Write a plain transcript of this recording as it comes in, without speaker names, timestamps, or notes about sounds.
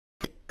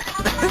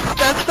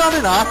not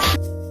an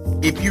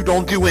option. If you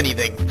don't do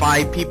anything,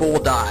 5 people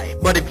will die.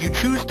 But if you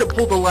choose to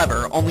pull the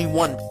lever, only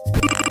 1.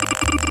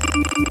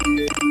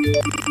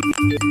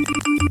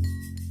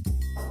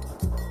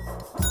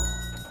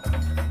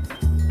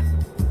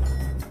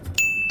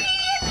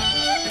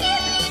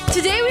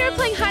 Today we are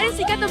playing hide and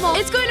seek at the mall.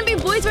 It's going to be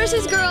boys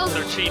versus girls.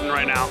 They're cheating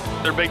right now.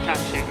 They're big time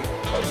cheating.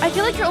 I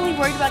feel like you're only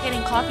worried about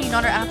getting coffee,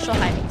 not our actual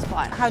hiding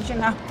spot. How'd you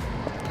know?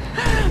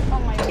 Oh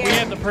my God. We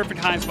have the perfect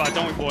hiding spot,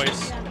 don't we,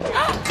 boys?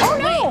 Oh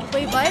no!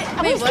 Wait, what?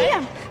 I see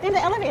him in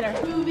the elevator.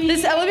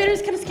 This elevator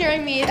is kind of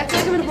scaring me. I feel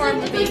like I'm in a horror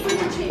movie.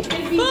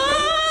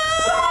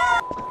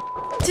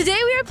 Today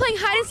we are playing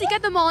hide and seek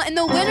at the mall, and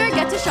the winner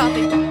gets a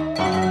shopping.